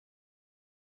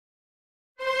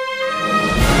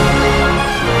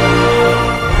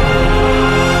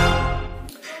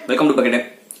Welcome to bucket.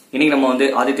 இன்னைக்கு நம்ம வந்து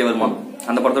ஆதித்ய வர்மா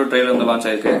அந்த படத்தோட ட்ரெய்லர் வந்து லான்ச்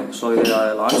ஆயிருக்கு. ஸோ இது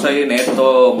லான்ச் ஆகி நேத்தோ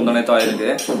முந்தா ஆயிருக்கு.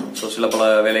 ஸோ சில பல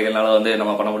வேலைகள்னால வந்து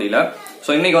நம்ம பண்ண முடியல. ஸோ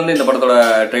இன்னைக்கு வந்து இந்த படத்தோட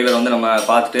ட்ரெய்லர் வந்து நம்ம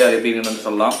பார்த்துட்டு அது எப்படின்னு வந்து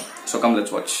சொல்லலாம். So come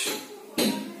let's watch.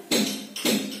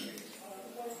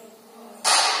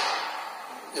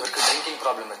 இவருக்கு ட்ரிங்கிங்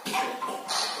ப்ராப்ளம் இருக்கு.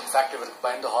 இன்ஃபேக்ட் இவருக்கு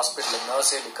பயந்து ஹாஸ்பிட்டல்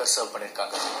நர்ஸே லிக்கர் சர்வ்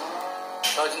பண்ணிருக்காங்க.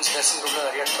 எமர்ஜென்சி ட்ரெஸ்ஸிங் ரூம்ல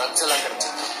நிறைய ட்ரக்ஸ் எல்லாம்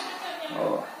கிடைச்சிருக்கு.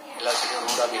 எல்லாத்துக்கும்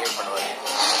ரூடா பிஹேவ் பண்ணுவாரு.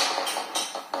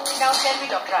 Now tell me,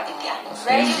 Dr. Adithya,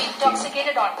 were you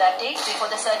intoxicated on that day before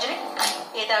the surgery?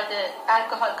 ஏதாவது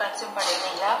alcohol consume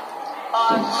பண்ணிருந்தீங்களா?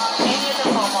 Or any other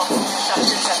form of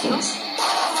substance abuse?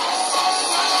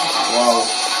 Wow.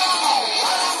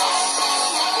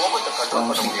 கோபத்தை control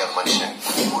பண்ண முடியாத மனுஷன்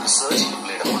ஒரு சர்ஜிக்கல்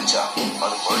பிளேட முடிச்சா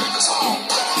அது மர்டருக்கு சமம்.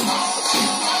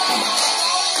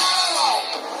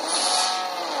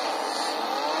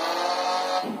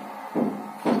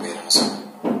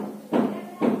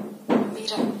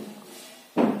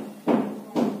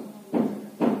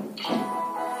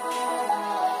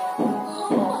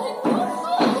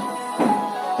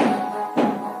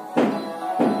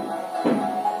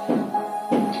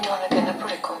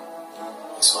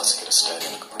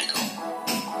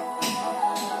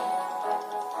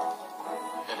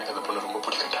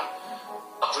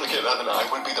 I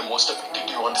will be the most affected.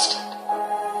 Do you understand?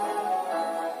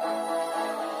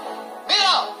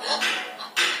 Mira!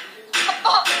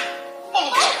 Oh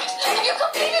my God! Have you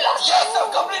completely lost it? Yes,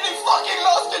 I've completely fucking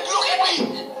lost it. Look at me.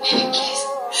 Please,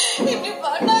 இப்படி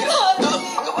பண்ணாத.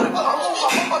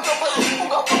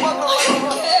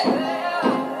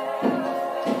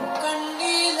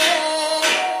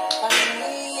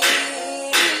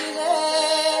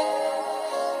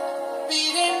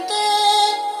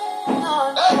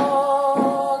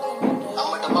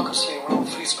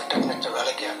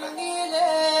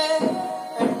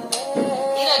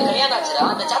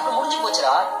 அந்த சாப்டர் முடிஞ்சு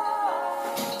போச்சுடா.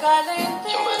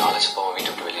 எவ்வளவு நாளைக்கு போவோம்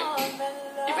வீட்டுக்கு வெளியே.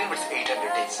 Even with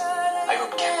 800 days, I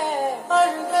don't care.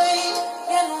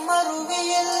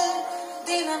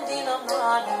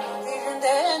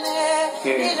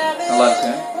 நல்லா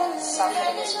இருக்கு.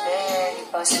 Suffering is very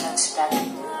personal stuff.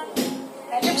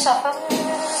 Let him suffer.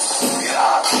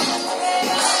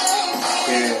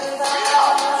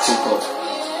 Super.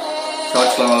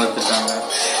 ஷார்ட்ஸ்லாம் நல்லா எடுத்துட்டாங்க.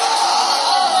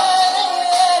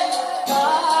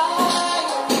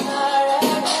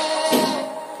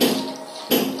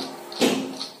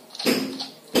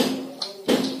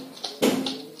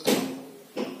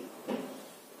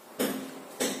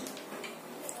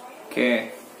 Okay,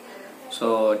 so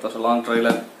it was a long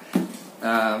trailer.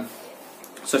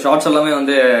 So shorts எல்லாமே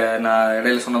வந்து நான்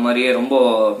இடையில சொன்ன மாதிரியே ரொம்ப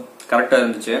கரெக்டாக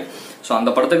இருந்துச்சு. ஸோ அந்த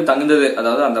படத்துக்கு தகுந்தது,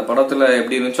 அதாவது அந்த படத்தில்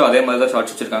எப்படி இருந்துச்சோ அதே மாதிரி தான்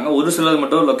ஷார்ட்ஸ் வச்சிருக்காங்க. ஒரு சிலர்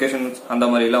மட்டும் லொக்கேஷன் அந்த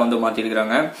மாதிரிலாம் வந்து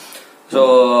மாற்றிருக்கிறாங்க. ஸோ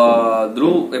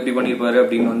த்ரூவ் எப்படி பண்ணியிருப்பாரு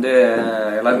அப்படின்னு வந்து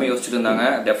எல்லாருமே யோசிச்சுட்டு இருந்தாங்க.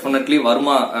 டெஃபினெட்லி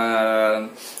வர்மா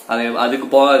அதுக்கு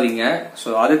போகாதீங்க. So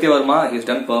Aditya Verma he is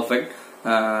done perfect.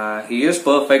 He is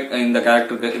perfect இந்த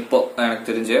கேரக்டருக்கு இப்போ எனக்கு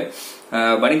தெரிஞ்சு.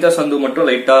 பனிதா சந்து மட்டும்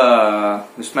லைட்டா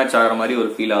மிஸ்மேட்ச் ஆகிற மாதிரி ஒரு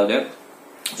ஃபீல் ஆகுது.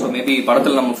 ஸோ மேபி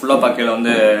படத்தில் நம்ம ஃபுல்லா பார்க்கல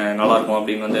வந்து நல்லா இருக்கும்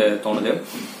அப்படின்னு வந்து தோணுது.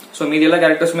 ஸோ மீதி எல்லா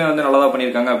கேரக்டர்ஸுமே வந்து நல்லா தான்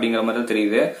பண்ணியிருக்காங்க அப்படிங்கிற மாதிரி தான்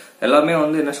தெரியுது. எல்லாமே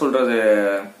வந்து என்ன சொல்றது,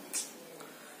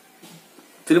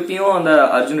 திருப்பியும் அந்த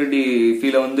அர்ஜுனிட்டி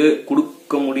ஃபீலை வந்து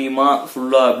கொடுக்க முடியுமா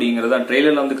ஃபுல்லா அப்படிங்கறத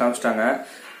ட்ரெய்லர்ல வந்து காமிச்சிட்டாங்க.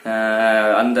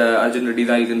 அந்த அர்ஜுனிட்டி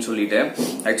தான் இதுன்னு சொல்லிட்டு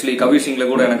ஆக்சுவலி கபீர் சிங்ல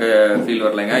கூட எனக்கு ஃபீல்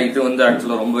வரலைங்க. இது வந்து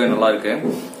ஆக்சுவலா ரொம்பவே நல்லா இருக்கு.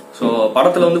 ஸோ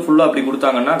படத்துல வந்து ஃபுல்லா அப்படி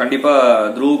கொடுத்தாங்கன்னா கண்டிப்பா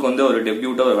த்ரூவுக்கு வந்து ஒரு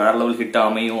டெபியூட்டா ஒரு வேற லெவல் ஹிட்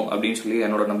அமையும் அப்படின்னு சொல்லி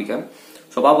என்னோட நம்பிக்கை.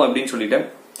 ஸோ பாப்போம் அப்படின்னு சொல்லிட்டு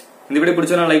இந்த வீடியோ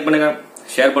பிடிச்சா லைக் பண்ணுங்க,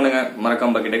 ஷேர் பண்ணுங்க,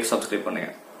 மறக்காம பக்கெட்டுக்கு சப்ஸ்கிரைப் பண்ணுங்க.